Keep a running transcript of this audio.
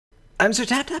I'm Sir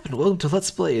Tap Tap, and welcome to Let's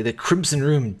Play the Crimson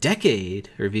Room Decade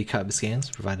review copy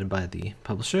scans provided by the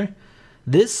publisher.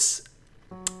 This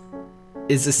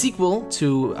is a sequel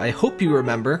to, I hope you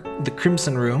remember, the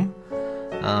Crimson Room,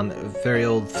 a very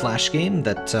old Flash game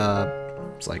that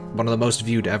was like one of the most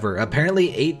viewed ever.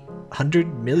 Apparently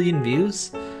 800 million views.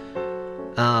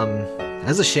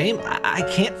 That's a shame. I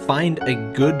can't find a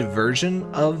good version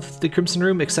of the Crimson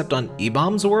Room except on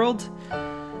eBaum's World.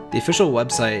 The official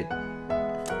website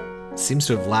seems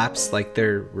to have lapsed, like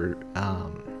their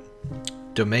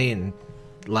domain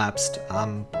lapsed.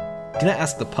 Gonna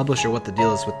ask the publisher what the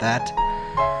deal is with that.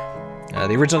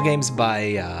 The original game's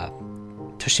by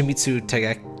Toshimitsu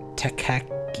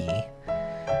Takaki.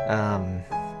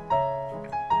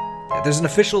 There's an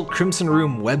official Crimson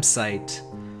Room website,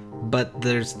 but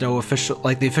there's no official,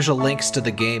 like the official links to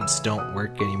the games don't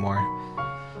work anymore.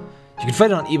 You can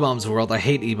find it on eBaum's World. I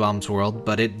hate eBaum's World,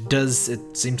 but it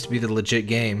seems to be the legit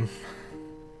game.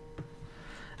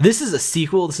 This is a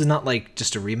sequel. This is not like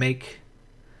just a remake.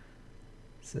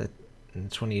 So in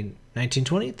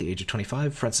 1920, at the age of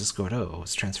 25, Francis Gordeau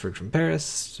was transferred from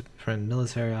Paris to become a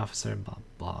military officer, blah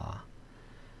blah.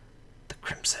 The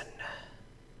Crimson.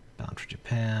 Bound for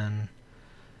Japan.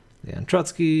 Leon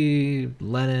Trotsky,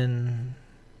 Lenin,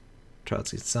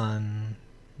 Trotsky's son,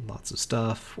 lots of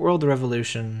stuff. World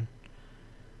Revolution.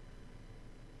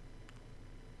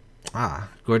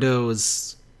 Gordeau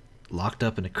was locked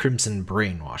up in a crimson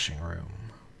brainwashing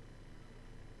room.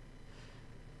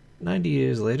 90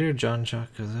 years later,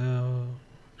 Jean-Jacques Gordeau,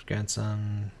 his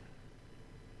grandson,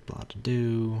 blah to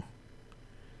do.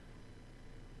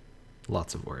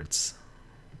 Lots of words.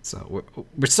 So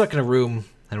we're stuck in a room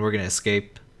and we're gonna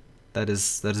escape. That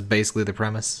is basically the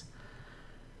premise.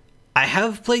 I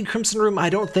have played Crimson Room. I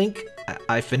don't think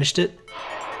I finished it.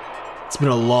 It's been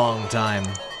a long time.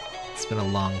 It's been a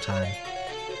long time.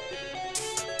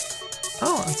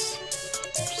 Oh, that's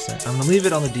interesting. I'm gonna leave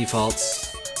it on the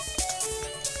defaults.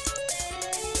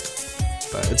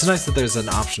 But it's nice that there's an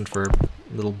option for a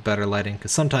little better lighting,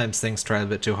 because sometimes things try a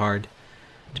bit too hard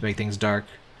to make things dark.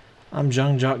 I'm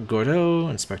Jean-Jacques Gordeau,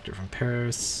 inspector from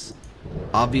Paris.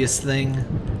 Obvious thing.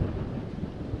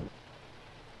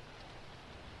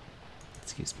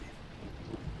 Excuse me.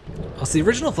 Also, the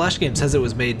original Flash game says it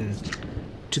was made in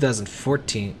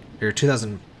 2014 or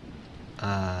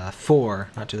 2004,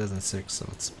 not 2006. So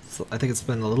I think it's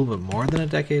been a little bit more than a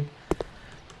decade.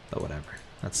 But whatever,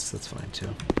 that's fine too.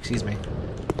 Excuse me.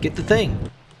 Get the thing.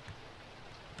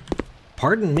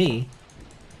 Pardon me.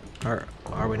 Are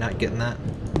we not getting that?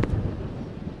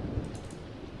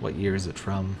 What year is it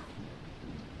from?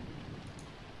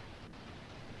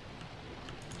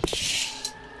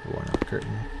 Worn out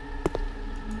curtain.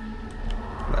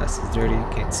 Glass is dirty,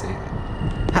 can't see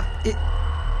it.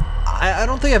 I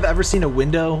don't think I've ever seen a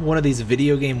window, one of these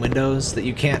video game windows, that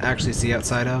you can't actually see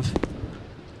outside of.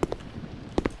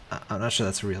 I'm not sure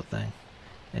that's a real thing.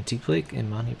 Antique plate in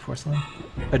Mani porcelain.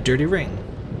 A dirty ring.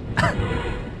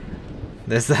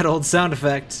 There's that old sound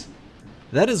effect.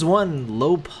 That is one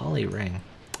low poly ring.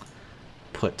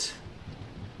 Put.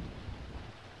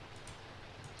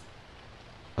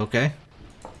 Okay.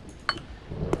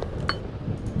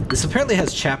 This apparently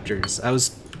has chapters. I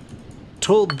was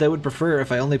told they would prefer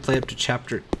if I only play up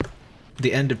to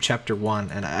the end of chapter 1,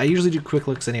 and I usually do quick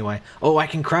looks anyway. Oh, I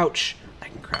can crouch! I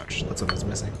can crouch. That's what I was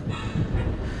missing.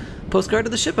 Postcard to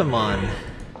the ship I'm on.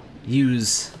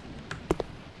 Use.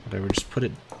 Whatever, just put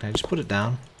it. Can I just put it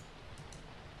down?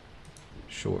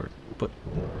 Sure.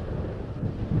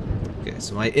 Okay,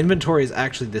 so my inventory is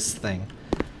actually this thing.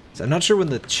 So I'm not sure when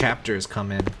the chapters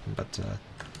come in, but to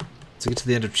get to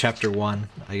the end of chapter 1,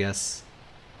 I guess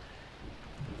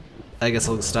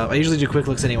I'll stop. I usually do quick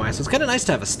looks anyway, so it's kind of nice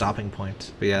to have a stopping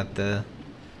point. But yeah,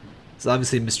 it's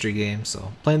obviously a mystery game,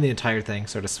 so playing the entire thing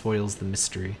sort of spoils the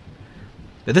mystery.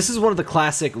 But this is one of the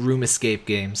classic room escape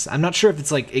games. I'm not sure if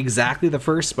it's like exactly the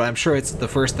first, but I'm sure it's the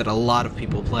first that a lot of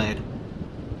people played.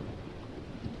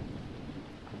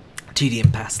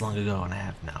 Tedium passed long ago, and I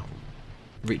have now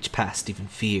reached past even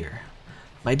fear.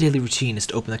 My daily routine is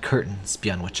to open the curtains,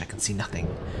 beyond which I can see nothing,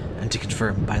 and to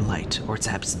confirm by light or its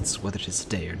absence whether it is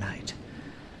day or night.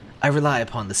 I rely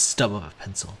upon the stub of a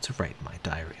pencil to write my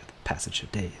diary of the passage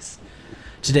of days.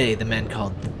 Today, the man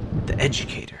called the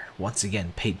Educator once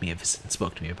again paid me a visit and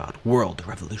spoke to me about world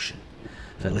revolution.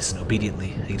 If I listen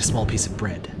obediently, I get a small piece of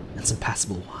bread and some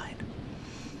passable wine.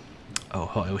 Oh,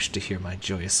 how I wish to hear my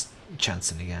joyous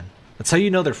chanson again. That's how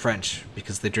you know they're French,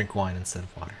 because they drink wine instead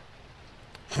of water.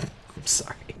 I'm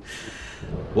sorry.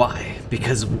 Why?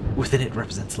 Because within it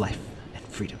represents life and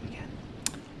freedom again.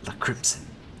 La Crimson,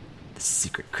 the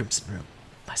secret Crimson Room.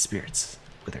 My spirits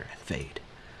wither and fade.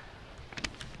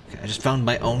 Okay, just found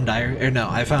my own diary. Or no,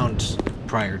 I found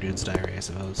prior dude's diary, I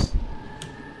suppose.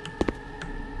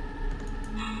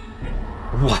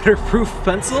 Waterproof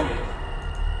pencil?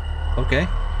 Okay.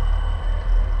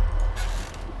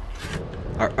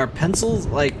 Are pencils,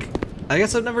 like... I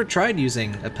guess I've never tried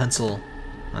using a pencil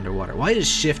underwater. Why is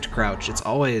shift crouch? It's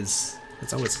always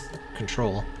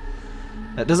control.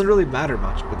 That doesn't really matter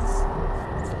much, but it's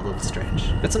a little strange.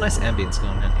 It's a nice ambience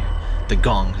going on here. The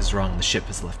gong has rung, the ship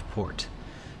has left port.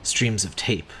 Streams of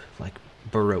tape, like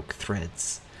Baroque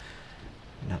threads.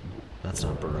 No, that's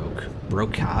not Baroque.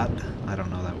 Brocade? I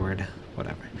don't know that word.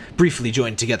 Whatever. Briefly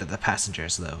joined together the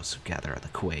passengers, those who gather on the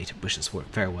quay to wish us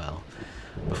farewell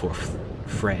before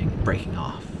fraying and breaking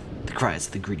off. The cries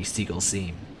of the greedy seagulls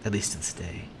seem, at least in this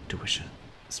day, to wish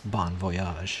us bon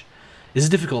voyage. It is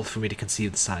difficult for me to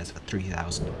conceive the size of a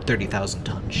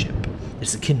 30,000-ton ship. It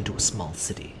is akin to a small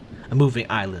city, a moving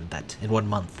island that, in 1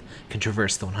 month, can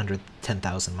traverse the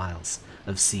 110,000 miles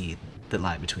of sea that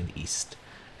lie between the east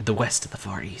and the west and the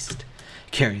far east.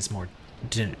 It carries more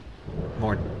dinners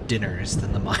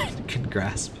than the mind can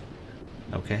grasp.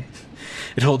 Okay.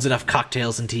 It holds enough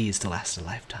cocktails and teas to last a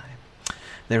lifetime.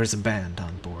 There is a band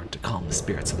on board to calm the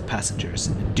spirits of the passengers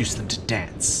and induce them to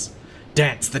dance.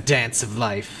 Dance the dance of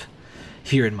life.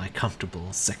 Here in my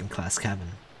comfortable second-class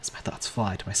cabin, as my thoughts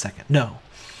fly to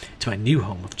to my new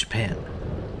home of Japan.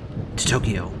 To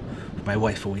Tokyo, where my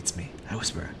wife awaits me. I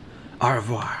whisper, au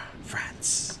revoir,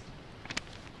 France.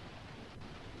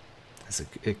 Does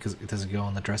it go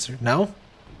on the dresser? No?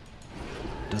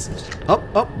 Doesn't.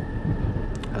 Oh!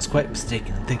 I was quite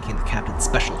mistaken in thinking the captain's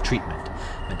special treatment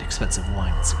meant expensive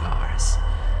wine and cigars.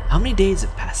 How many days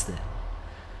have passed then?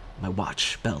 My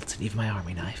watch, belt, and even my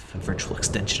army knife, a virtual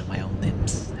extension of my own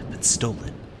limbs, have been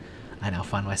stolen. I now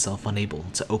find myself unable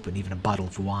to open even a bottle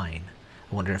of wine.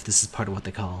 I wonder if this is part of what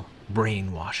they call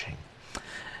brainwashing.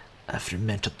 After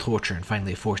mental torture and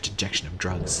finally a forced injection of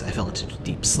drugs, I fell into a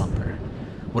deep slumber.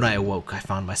 When I awoke, I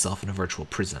found myself in a virtual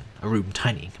prison, a room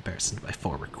tiny in comparison to my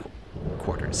former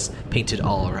quarters, painted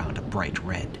all around a bright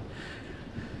red.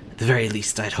 At the very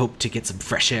least, I'd hoped to get some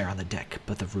fresh air on the deck,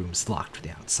 but the room's locked from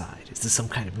the outside. Is this some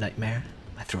kind of nightmare?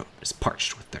 My throat is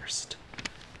parched with thirst.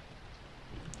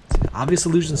 Obvious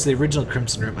allusions to the original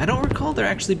Crimson Room. I don't recall there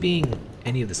actually being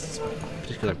any of this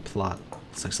particular plot.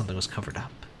 Looks like something was covered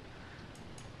up.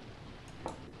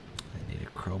 I need a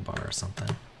crowbar or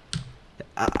something.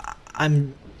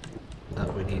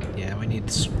 We need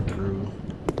a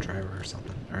screwdriver or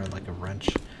something. Or like a wrench.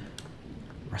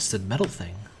 Rusted metal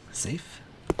thing. Safe?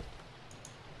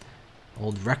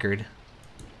 Old record.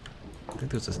 I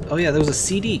think there was a... Oh yeah, there was a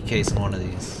CD case in one of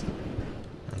these.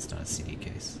 That's not a CD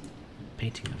case.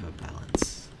 Painting of a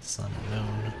balance. Sun and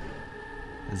moon.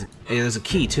 There's a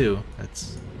key too.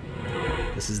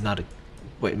 This is not a...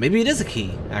 Wait, maybe it is a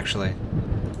key, actually.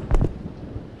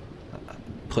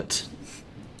 I'm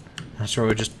not sure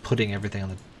we're just putting everything on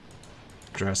the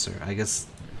dresser. I guess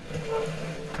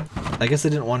they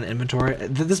didn't want an inventory.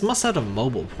 This must have a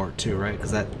mobile port too, right?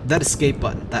 Because that escape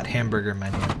button, that hamburger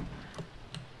menu,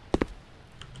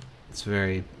 it's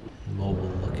very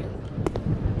mobile looking.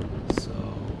 So,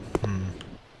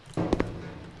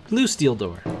 blue steel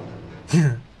door.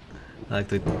 I like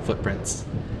the footprints.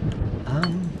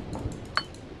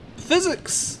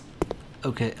 Physics.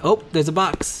 Okay. Oh, there's a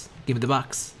box. Give me the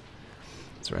box.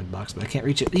 It's a red box, but I can't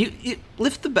reach it. You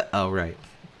lift the bed. Oh, right.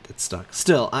 It's stuck.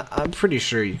 Still, I'm pretty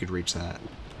sure you could reach that.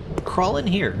 Crawl in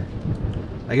here.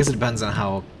 I guess it depends on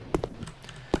how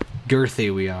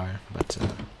girthy we are, but,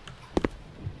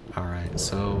 alright,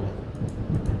 so...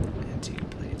 Antique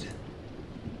plate.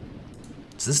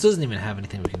 So this doesn't even have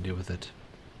anything we can do with it.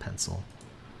 Pencil.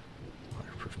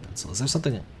 Waterproof pencil. Is there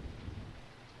something...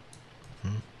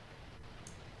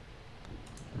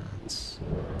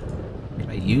 Can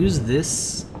I use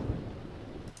this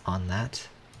on that?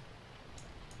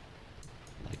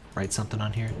 Like, write something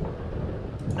on here?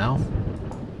 No?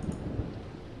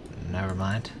 Never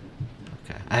mind.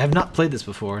 Okay. I have not played this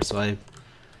before, so I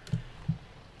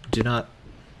do not...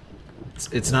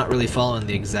 It's not really following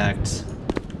the exact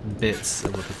bits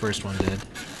of what the first one did.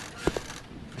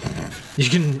 You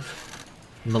can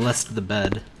molest the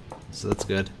bed, so that's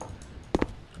good.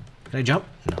 Can I jump?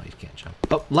 No, you can't jump.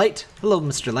 Oh, light! Hello,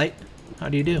 Mr. Light. How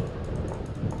do you do?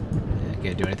 Yeah,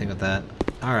 can't do anything with that.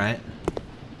 Alright.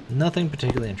 Nothing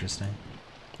particularly interesting.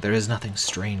 There is nothing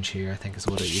strange here, I think is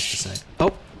what it used to say.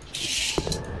 Oh!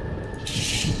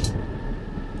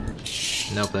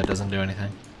 Nope, that doesn't do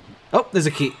anything. Oh, there's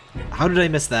a key. How did I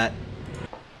miss that?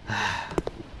 I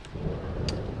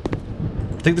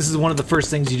think this is one of the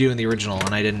first things you do in the original,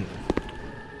 and I didn't...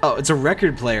 Oh, it's a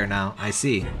record player now. I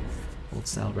see. Old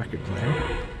style record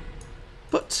player.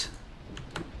 But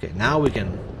Okay, now we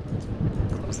can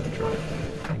close that drawer.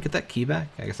 Can I get that key back?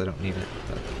 I guess I don't need it,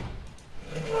 but...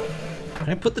 Can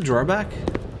I put the drawer back?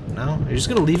 No? You're just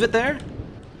gonna leave it there?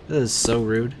 This is so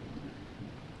rude.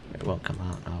 It won't come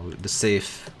out. Oh, the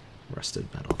safe. Rusted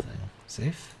metal thing.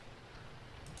 Safe?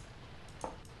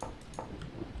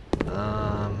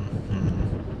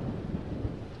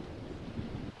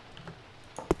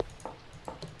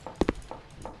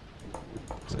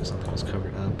 Looks like something was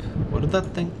covered up. What did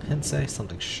that thing hint say?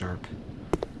 Something sharp.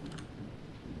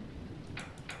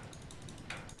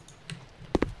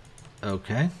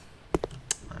 Okay.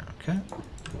 Okay.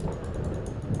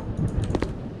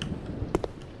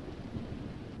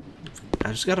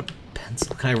 I just got a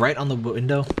pencil. Can I write on the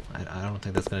window? I don't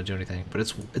think that's gonna do anything. But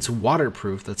it's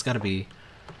waterproof. That's gotta be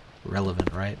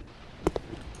relevant, right?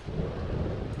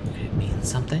 Okay, it means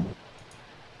something.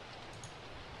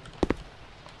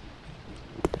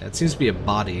 Yeah, it seems to be a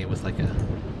body with like a...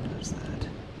 What is that?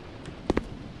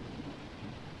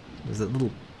 There's that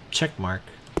little check mark.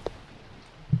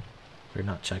 Or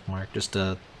not check mark, just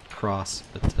a cross.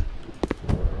 But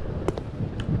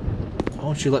why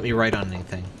won't you let me write on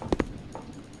anything?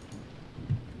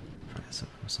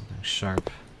 Something sharp.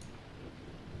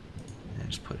 Yeah,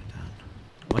 just put it down.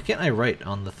 Why can't I write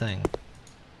on the thing?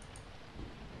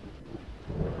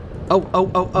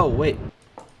 Oh, wait.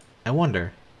 I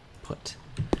wonder. Put.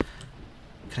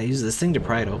 Can I use this thing to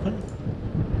pry it open?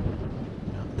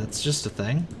 No, that's just a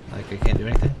thing. Like, I can't do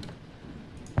anything.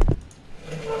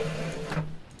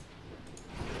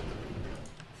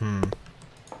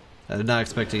 I did not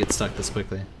expect to get stuck this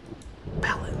quickly.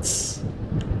 Balance.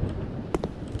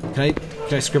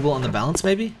 Can I scribble on the balance,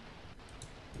 maybe?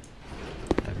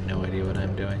 I have no idea what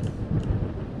I'm doing.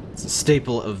 It's a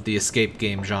staple of the escape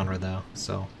game genre, though,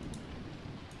 so...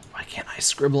 Why can't I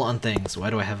scribble on things? Why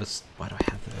do I have this?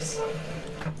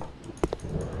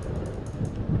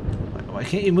 Why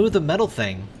can't you move the metal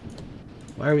thing?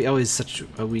 Why are we always such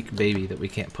a weak baby that we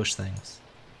can't push things?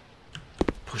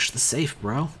 Push the safe,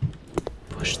 bro.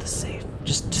 Push the safe.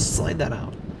 Just slide that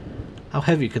out. How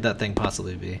heavy could that thing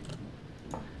possibly be?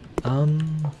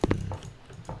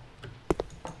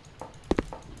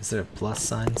 Is there a plus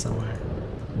sign somewhere?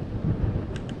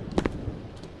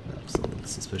 That looks a little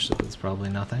suspicious, but it's probably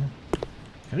nothing.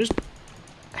 Can I just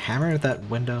hammer at that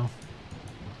window?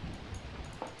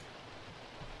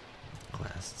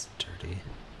 Glass is dirty.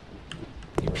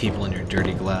 You people in your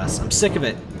dirty glass. I'm sick of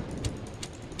it!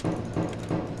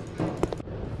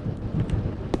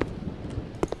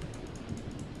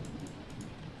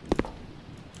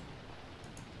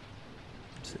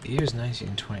 So the year's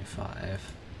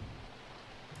 1925.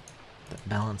 The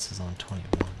balance is on 21.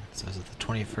 So is it the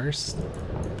 21st?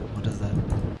 But what does that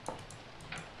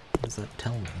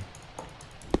tell me?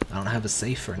 I don't have a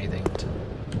safe or anything to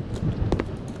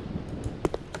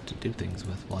do things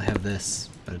with. Well, I have this,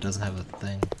 but it doesn't have a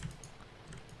thing.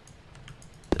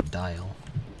 The dial.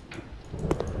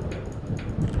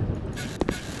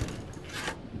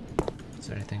 Is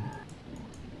there anything?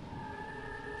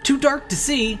 Too dark to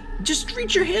see! Just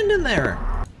reach your hand in there!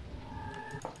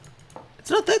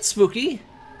 It's not that spooky.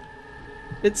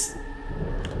 It's...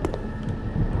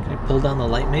 Can I pull down the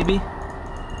light, maybe?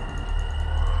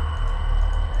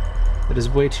 It is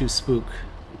way too spook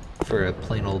for a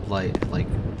plain old light, like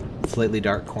slightly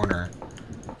dark corner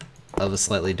of a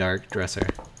slightly dark dresser.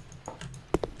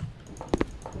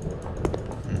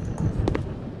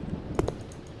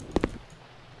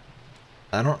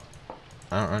 I don't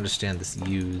understand this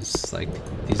use. Like,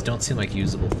 these don't seem like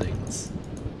usable things.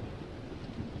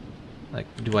 Like,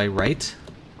 do I write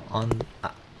on...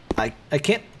 I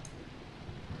can't...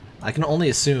 I can only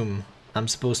assume I'm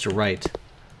supposed to write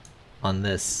on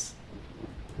this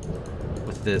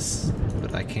with this,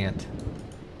 but I can't.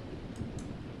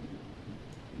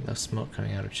 No smoke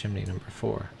coming out of chimney number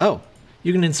 4. Oh!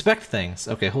 You can inspect things!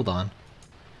 Okay, hold on.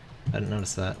 I didn't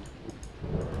notice that.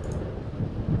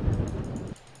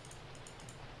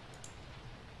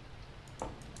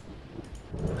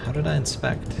 How did I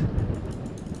inspect?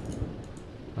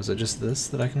 Was it just this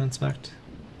that I can inspect?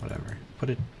 Whatever. Put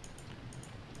it...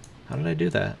 How did I do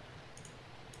that?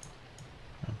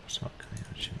 Oh, smoke coming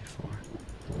out of chimney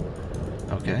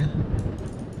 4. Okay.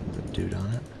 The dude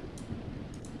on it.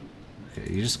 Okay,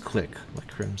 you just click like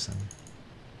crimson.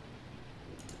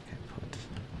 Okay, put...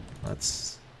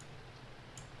 Let's...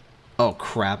 Oh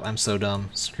crap, I'm so dumb.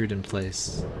 Screwed in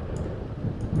place.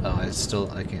 Oh, I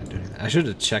can't do anything. I should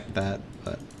have checked that,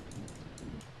 but...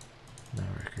 No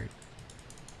record.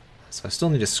 So I still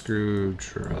need a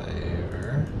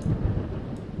screwdriver.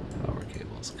 Power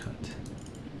cable's cut.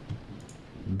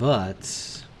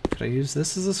 But... Could I use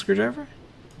this as a screwdriver?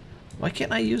 Why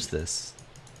can't I use this?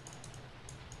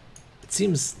 It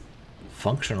seems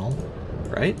functional,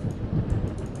 right?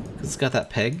 Because it's got that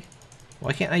peg.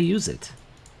 Why can't I use it?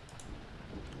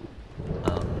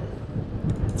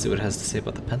 Let's see what it has to say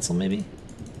about the pencil, maybe?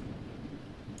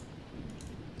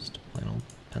 Just a plain old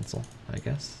pencil, I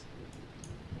guess.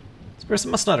 This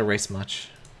person must not erase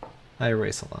much. I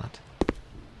erase a lot.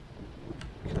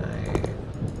 Can I...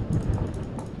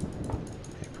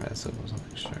 Okay, pry this open with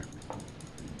something sharp.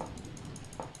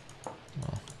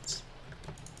 Well,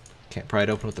 can't pry it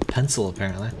open with a pencil,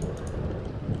 apparently.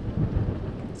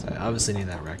 So I obviously need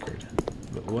that record.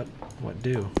 But what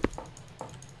do?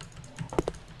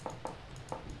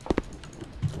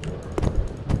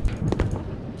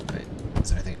 Wait, is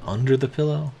there anything under the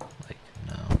pillow? Like,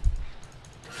 no.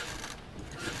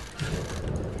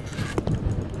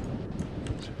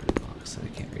 It's a red box, so I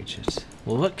can't reach it.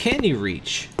 Well, what can you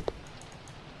reach?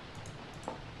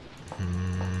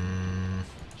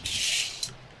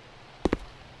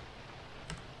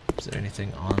 Is there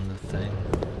anything on the thing?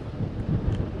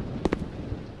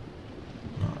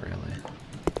 Not really.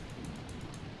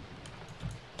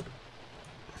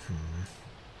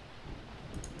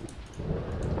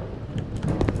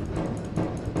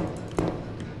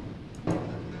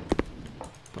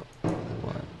 But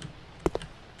what?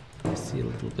 I see a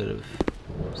little bit of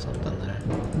something there.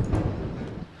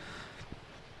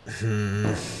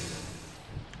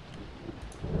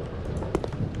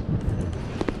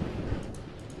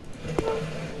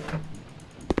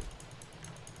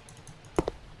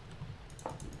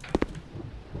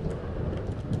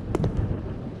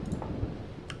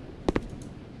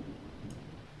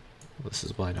 This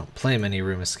is why I don't play many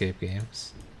room escape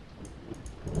games.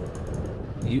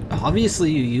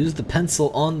 Obviously you use the pencil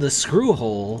on the screw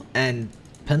hole, and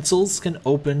pencils can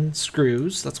open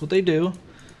screws. That's what they do.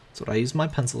 That's what I use my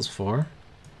pencils for.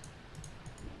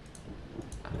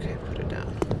 Okay, put it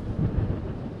down.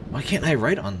 Why can't I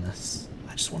write on this?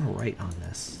 I just want to write on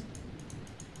this.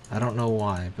 I don't know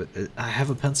why, but I have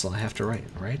a pencil. I have to write,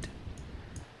 right?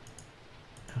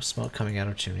 No smoke coming out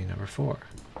of chimney number 4.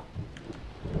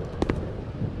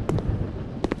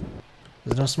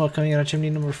 There's no smoke coming out of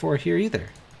chimney number 4 here either.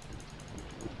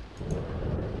 Do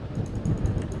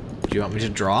you want me to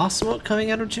draw smoke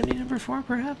coming out of chimney number 4,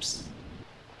 perhaps?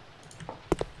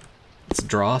 Let's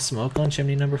draw smoke on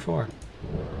chimney number 4.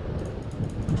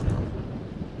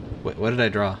 Wait, what did I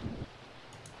draw?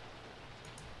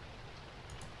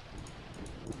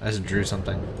 I just drew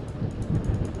something.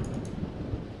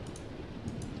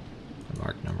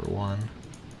 Mark number 1.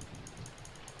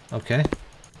 Okay.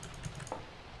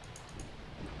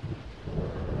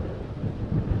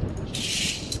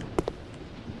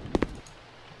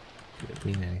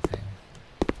 Mean anything?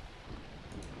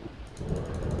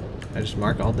 I just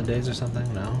mark all the days or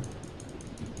something? No.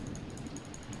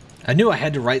 I knew I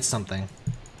had to write something,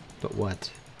 but what?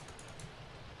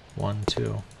 1,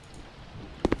 2.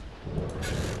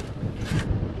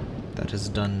 That has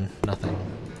done nothing.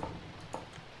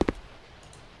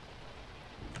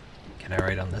 Can I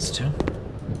write on this too?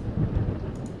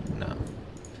 No. No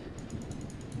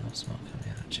smoke coming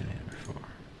out of chimney number 4.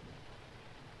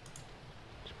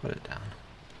 Just put it down.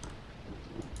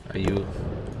 Are you...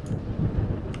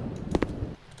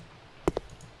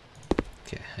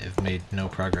 Okay, I've made no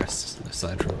progress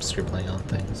aside from scribbling on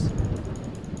things.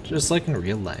 Just like in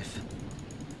real life.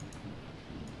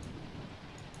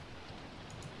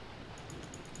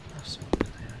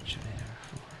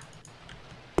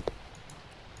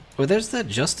 Oh, there's that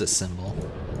justice symbol.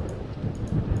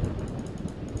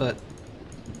 But...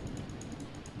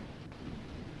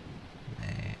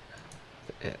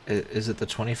 Is it the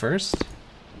 21st?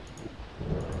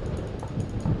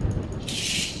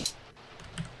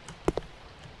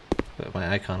 But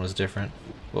my icon was different.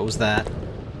 What was that?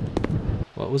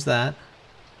 What was that?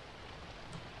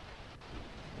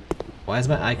 Why is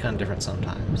my icon different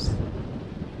sometimes?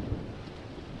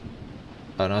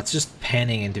 Oh no, it's just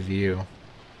panning into view.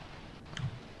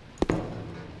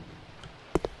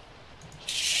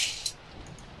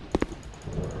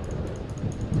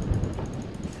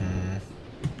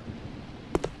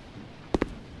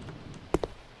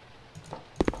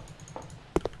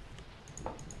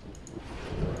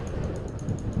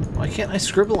 Why can't I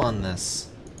scribble on this?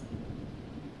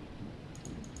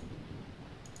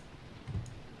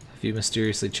 Have you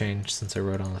mysteriously changed since I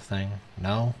wrote on the thing?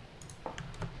 No?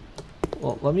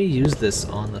 Well, let me use this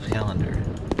on the calendar.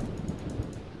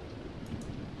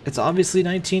 It's obviously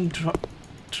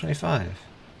 1925.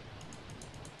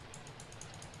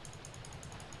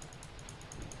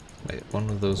 Wait, one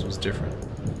of those was different.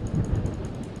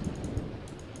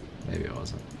 Maybe it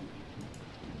wasn't.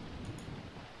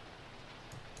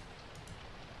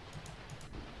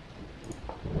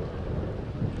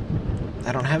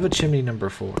 I don't have a chimney number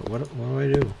 4. What do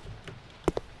I do?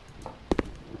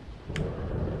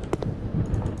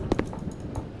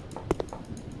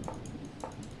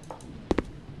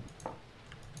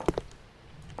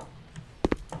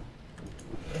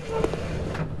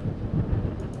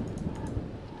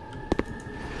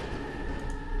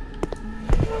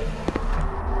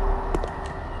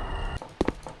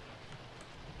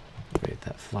 Wait,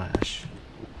 that flash.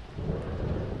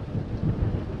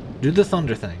 Do the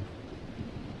thunder thing.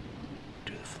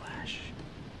 Do the flash.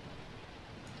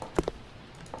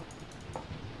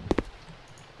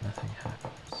 Nothing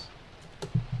happens.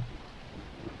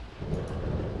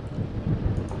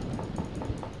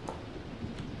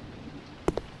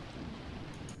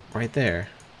 Right there.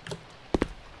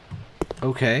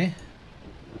 Okay.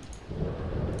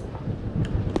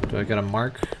 Do I gotta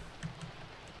mark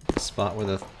the spot where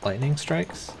the lightning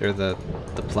strikes? Or the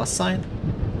plus sign?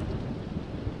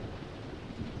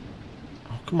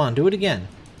 Come on, do it again.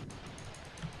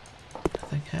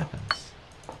 Nothing happens.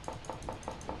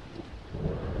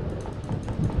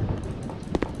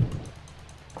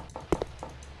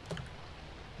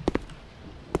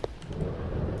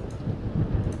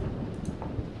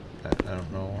 I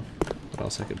don't know what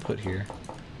else I could put here.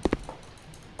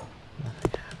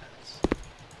 Nothing happens.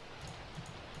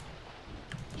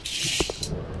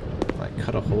 Like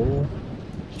cut a hole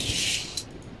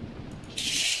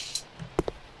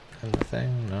in the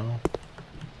thing? No.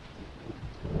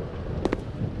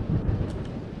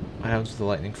 What happens with the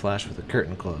lightning flash with the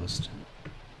curtain closed?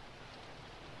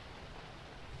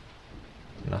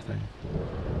 Nothing.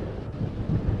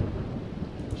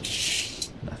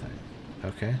 Nothing.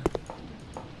 Okay.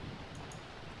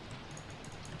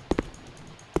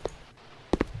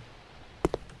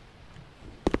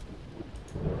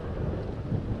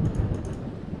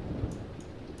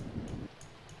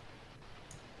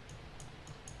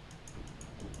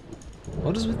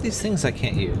 What is with these things I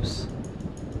can't use?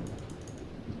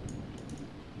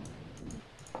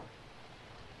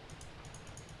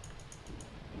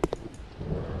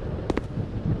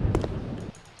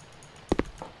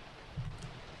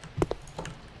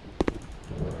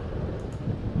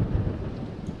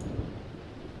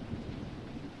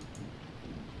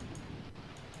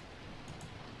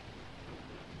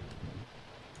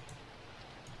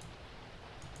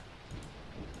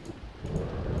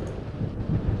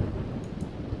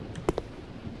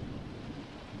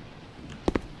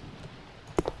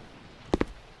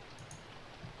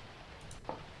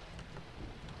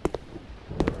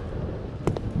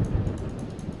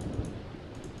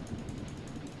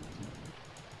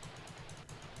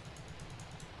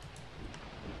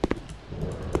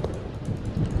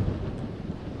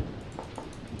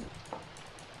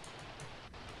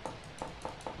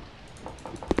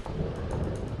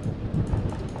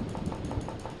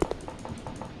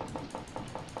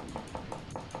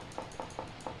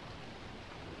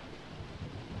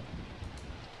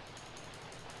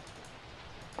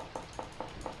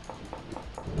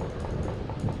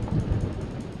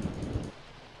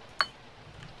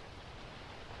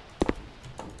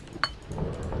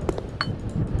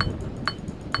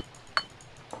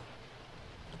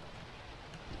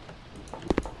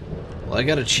 Well, I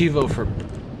got a Chivo for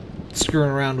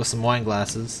screwing around with some wine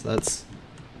glasses. That's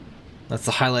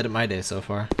the highlight of my day so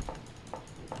far.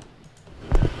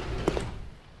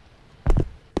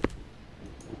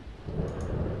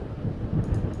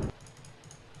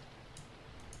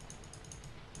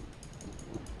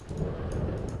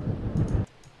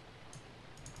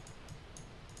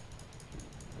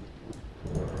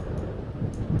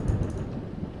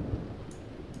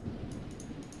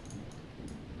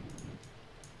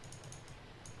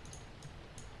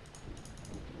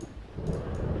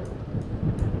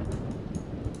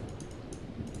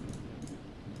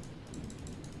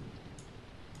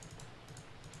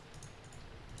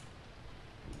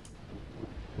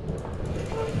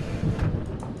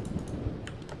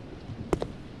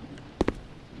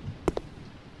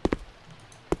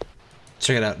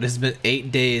 Check it out. It has been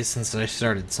 8 days since I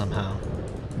started somehow.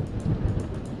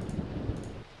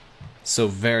 So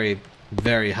very,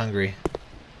 very hungry.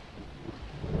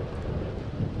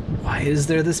 Why is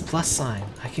there this plus sign?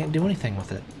 I can't do anything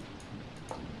with it.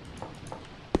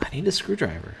 I need a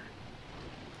screwdriver.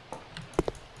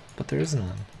 But there is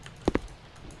none.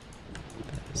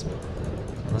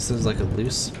 Unless there's like a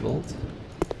loose bolt.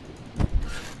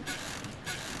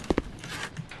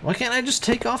 Why can't I just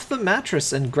take off the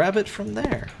mattress and grab it from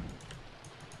there?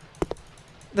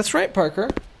 That's right, Parker.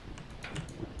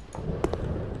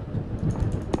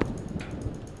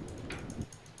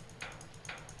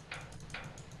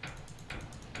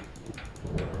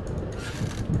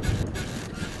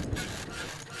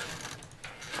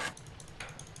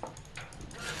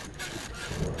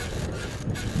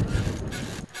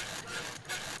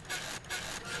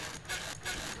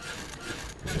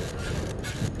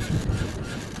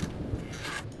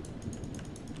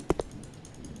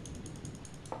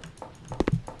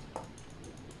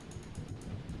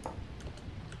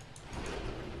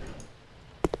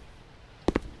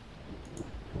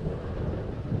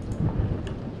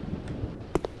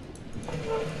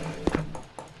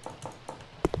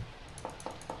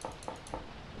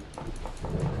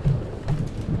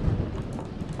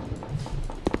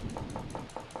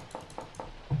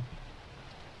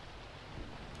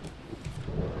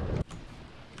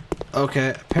 Okay,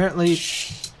 apparently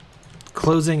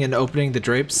closing and opening the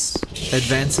drapes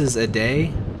advances a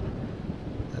day.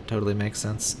 That totally makes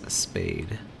sense. A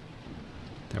spade.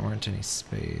 There weren't any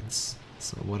spades.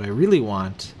 So what I really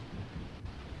want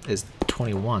is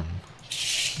 21.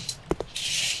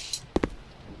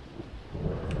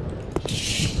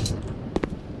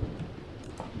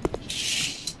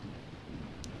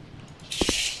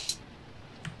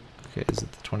 Okay, is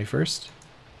it the 21st?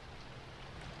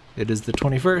 It is the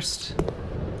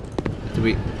 21st. Do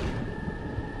we...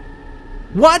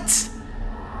 What?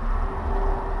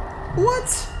 What?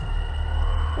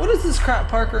 What is this crap,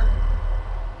 Parker?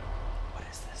 What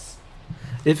is this?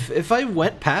 If I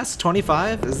went past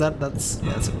 25, is that's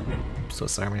a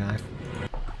Swiss Army knife.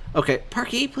 Okay,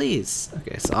 Parky, please.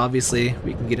 Okay, so obviously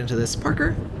we can get into this.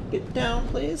 Parker, get down,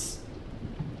 please.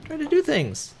 Try to do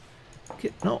things.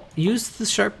 No, use the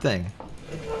sharp thing.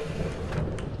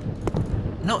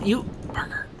 No, you...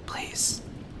 Parker, please.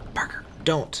 Parker,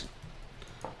 don't.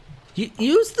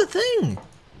 Use the thing.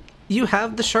 You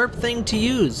have the sharp thing to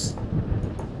use.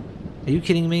 Are you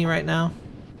kidding me right now?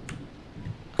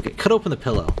 Okay, cut open the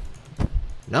pillow.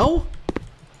 No?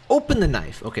 Open the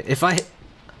knife. Okay, if I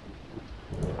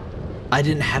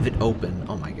didn't have it open.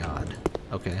 Oh my god.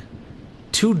 Okay.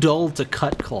 Too dull to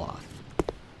cut cloth.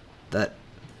 That...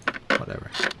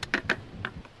 Whatever.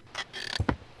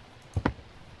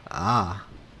 Ah.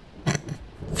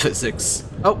 Physics.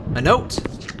 Oh, a note.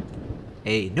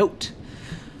 A note.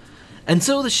 And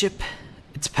so the ship,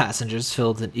 its passengers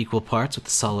filled in equal parts with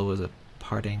the sorrow of a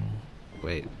parting...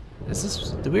 Wait, is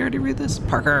this... Did we already read this?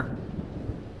 Parker!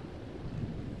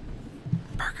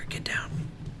 Parker, get down.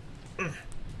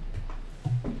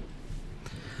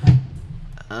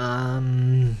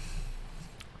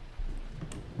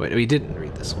 Wait, we didn't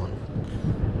read this one.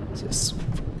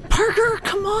 Parker,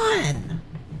 come on!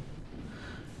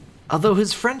 Although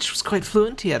his French was quite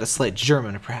fluent, he had a slight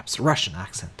German or perhaps Russian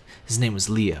accent. His name was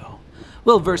Leo.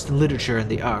 Well versed in literature and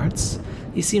the arts,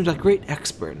 he seemed a great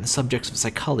expert in the subjects of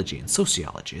psychology and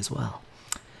sociology as well.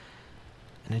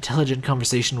 An intelligent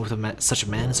conversation with such a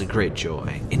man is a great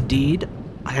joy. Indeed,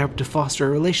 I hope to foster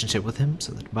a relationship with him,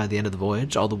 so that by the end of the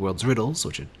voyage, all the world's riddles,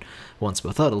 which had once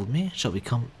befuddled me, shall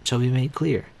be made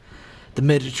clear. The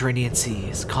Mediterranean Sea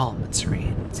is calm and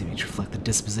serene, seeming to reflect the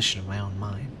disposition of my own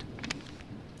mind.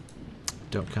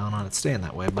 Don't count on it staying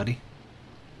that way, buddy.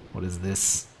 What is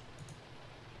this?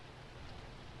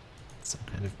 Some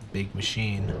kind of big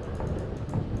machine.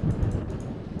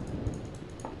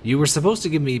 You were supposed to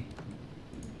give me...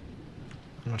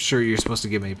 I'm not sure you're supposed to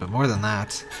give me, but more than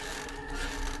that.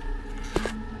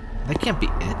 That can't be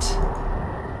it.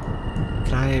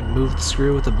 Can I move the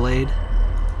screw with the blade?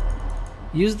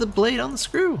 Use the blade on the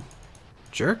screw,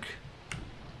 jerk.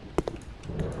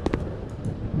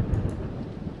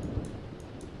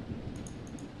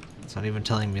 It's not even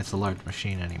telling me it's a large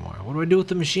machine anymore. What do I do with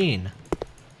the machine?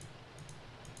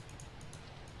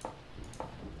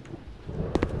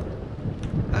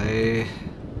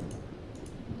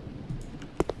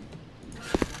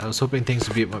 I was hoping things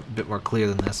would be a bit more clear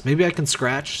than this. Maybe I can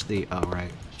scratch the... Oh,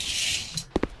 right.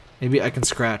 Maybe I can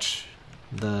scratch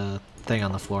the thing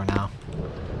on the floor now.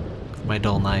 With my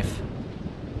dull knife.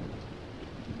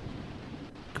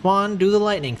 Come on, do the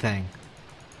lightning thing.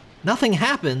 Nothing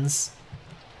happens.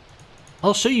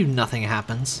 I'll show you nothing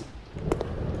happens.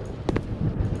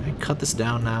 Can I cut this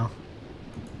down now?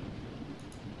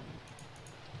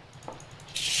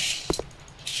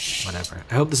 Whatever.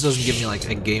 I hope this doesn't give me like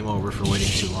a game over for waiting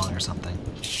too long or something.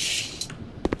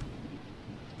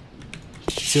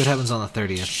 Let's see what happens on the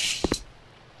 30th.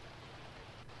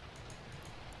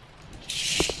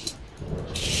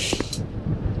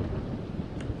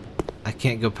 I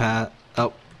can't go past...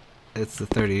 Oh, it's the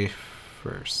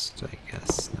 31st, I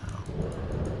guess, now.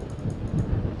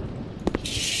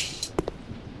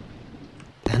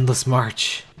 Endless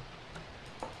March.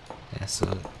 Yeah,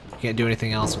 so... Can't do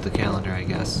anything else with the calendar, I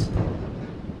guess.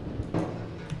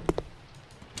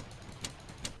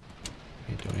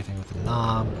 Can't do anything with the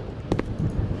knob.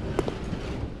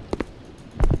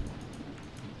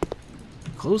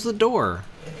 Close the door.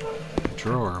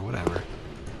 Drawer, whatever.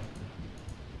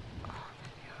 Oh,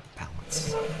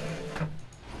 balance.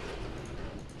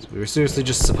 So we were seriously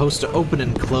just supposed to open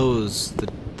and close the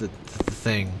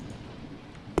thing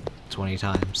 20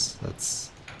 times.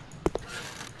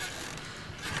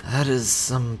 That is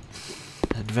some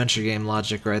adventure game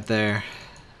logic right there.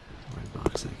 Red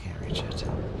box, I can't reach it.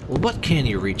 Well, what can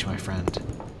you reach, my friend?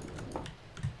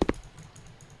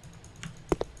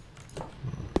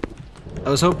 I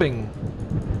was hoping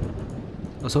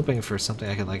for something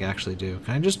I could like actually do.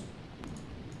 Can I just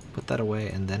put that away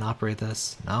and then operate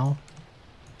this? No?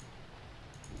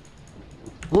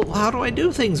 Well, how do I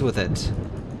do things with it?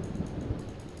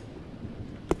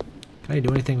 Can I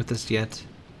do anything with this yet?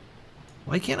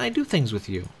 Why can't I do things with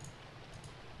you?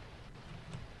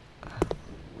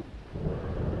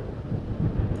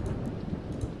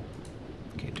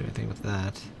 Can't do anything with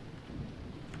that.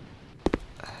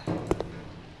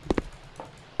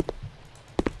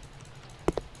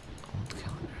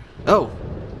 Oh!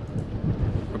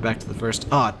 We're back to the first.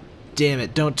 Aw, damn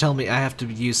it. Don't tell me I have to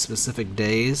use specific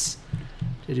days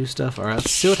to do stuff. Alright,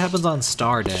 let's see what happens on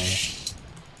Star Day.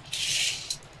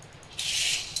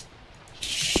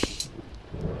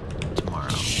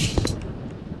 Tomorrow.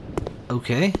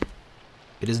 Okay.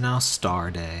 It is now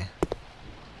Star Day.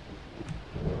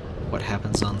 What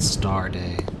happens on Star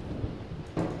Day?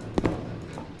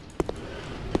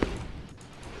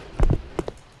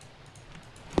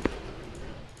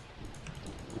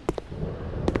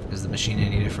 Is the machine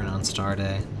any different on Star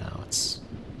Day? No, it's...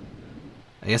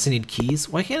 I guess I need keys?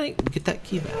 Why can't I get that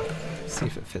key back? See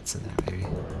if it fits in there, maybe.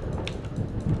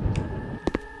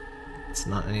 It's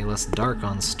not any less dark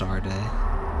on Star Day.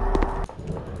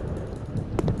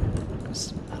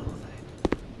 There's a metal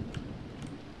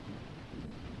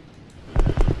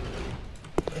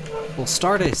thing. Well,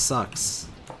 Star Day sucks.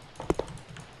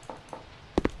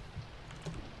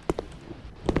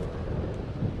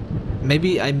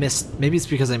 Maybe I missed... Maybe it's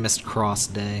because I missed Cross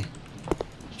Day.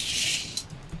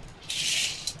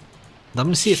 I'm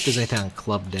gonna see if there's anything on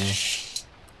Club Day.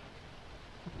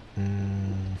 Never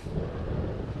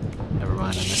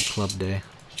mind, I missed Club Day.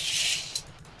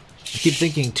 I keep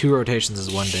thinking 2 rotations is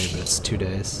 1 day, but it's 2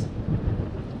 days.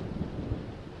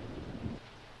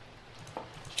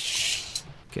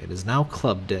 Okay, it is now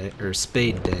Club Day, or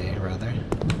Spade Day, rather.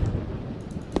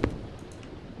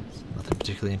 Nothing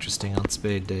particularly interesting on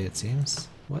Spade Day, it seems.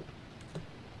 What?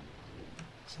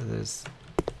 So there's...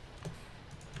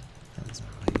 That's not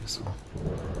really useful.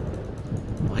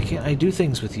 Why can't I do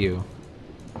things with you?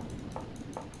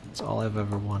 That's all I've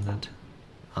ever wanted.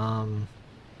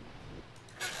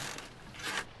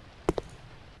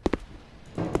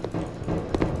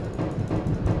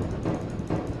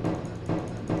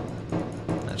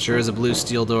 That sure is a blue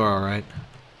steel door, alright.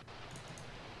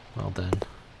 Well then.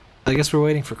 I guess we're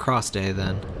waiting for Cross Day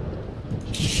then.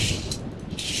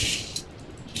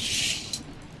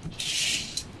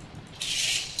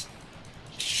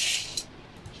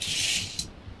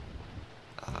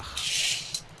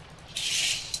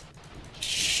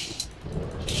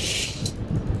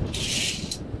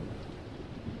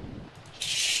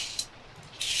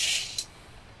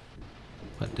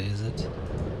 What day is it?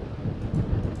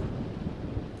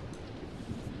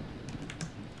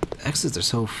 The X's are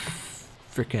so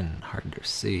freaking hard to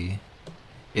see.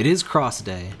 It is Cross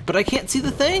Day, but I can't see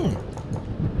the thing!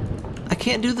 I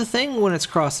can't do the thing when it's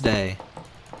Cross Day.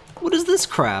 What is this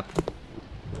crap?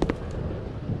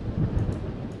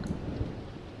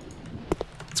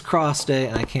 It's Cross Day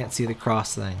and I can't see the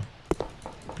cross thing.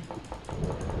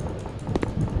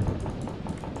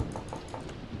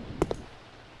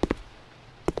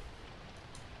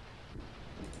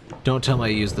 Don't tell me I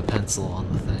used the pencil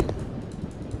on the thing.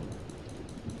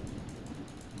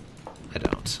 I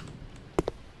don't.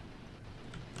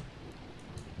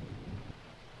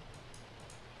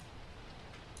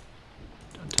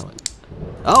 Don't tell me.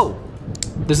 Oh!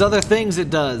 There's other things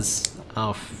it does!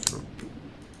 Oh,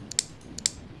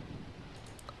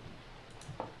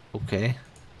 okay.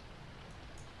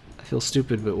 I feel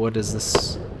stupid, but what is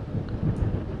this?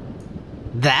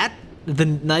 That? The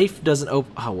knife doesn't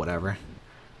open. Oh, whatever.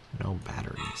 No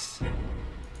batteries.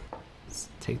 Let's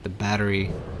take the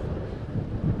battery.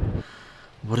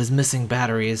 What is missing?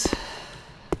 Batteries.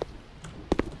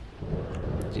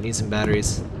 Do you need some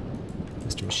batteries,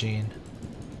 Mr. Machine?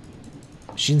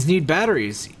 Machines need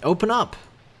batteries. Open up.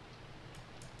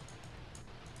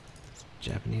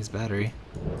 Japanese battery.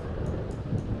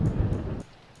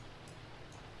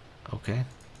 Okay.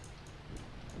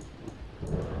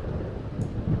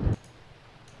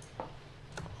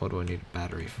 What do I need a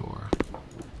battery for?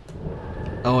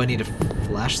 Oh, I need a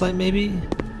flashlight, maybe?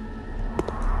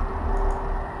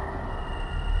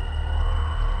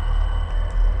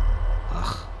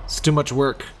 Ugh, it's too much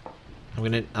work. I'm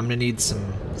gonna need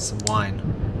some wine.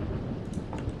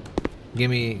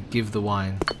 Give the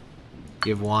wine.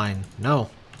 Give wine. No.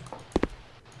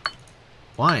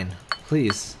 Wine,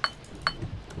 please.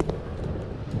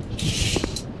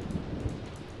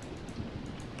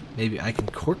 Maybe I can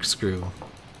corkscrew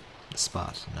the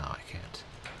spot. No, I can't.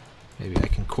 Maybe I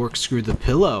can corkscrew the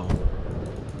pillow.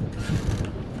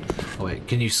 Oh wait,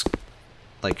 can you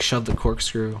like shove the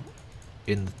corkscrew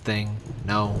in the thing?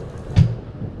 No.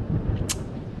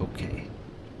 Okay.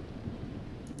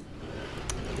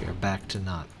 to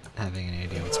not having any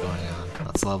idea what's going on.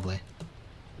 That's lovely.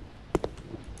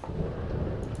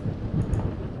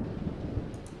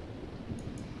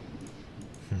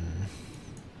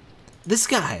 This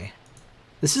guy!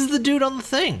 This is the dude on the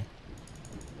thing!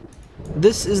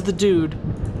 This is the dude...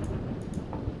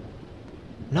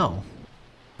 No.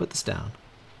 Put this down.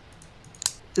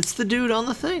 It's the dude on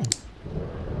the thing!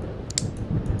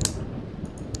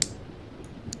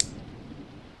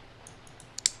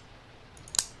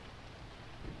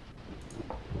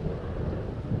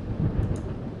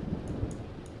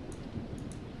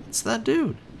 It's that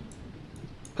dude.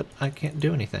 But I can't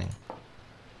do anything.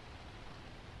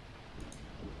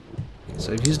 Okay,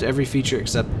 so I've used every feature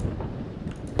except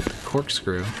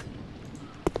corkscrew.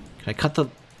 Can I cut the...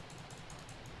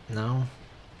 No?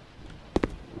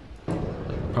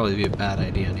 That'd probably be a bad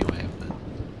idea anyway, but...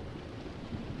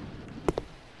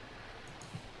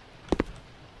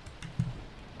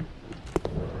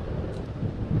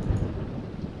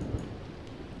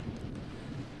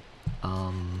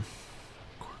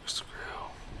 corkscrew.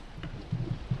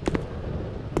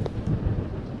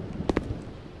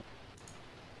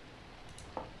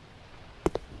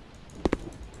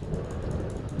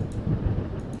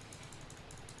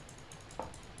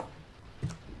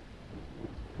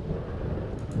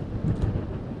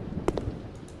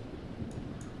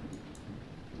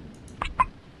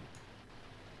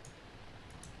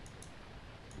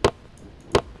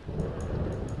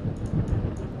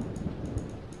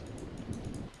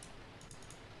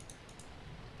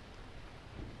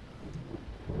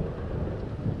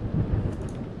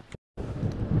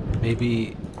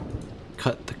 Maybe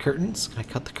cut the curtains? Can I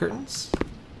cut the curtains?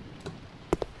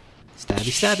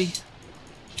 Stabby, stabby.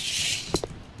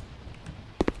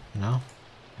 No?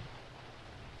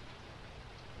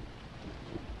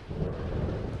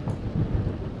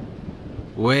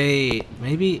 Wait,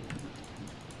 maybe...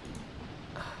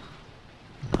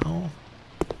 No?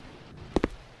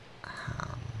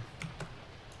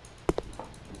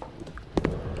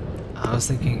 I was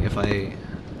thinking if I...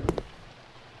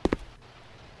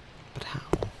 But how?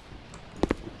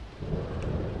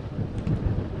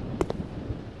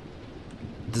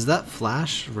 Does that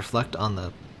flash reflect on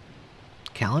the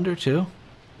calendar too?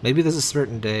 Maybe there's a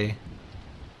certain day.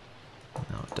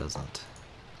 No, it doesn't.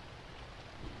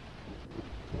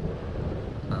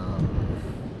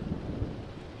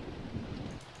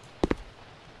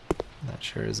 That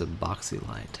sure is a boxy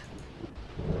light.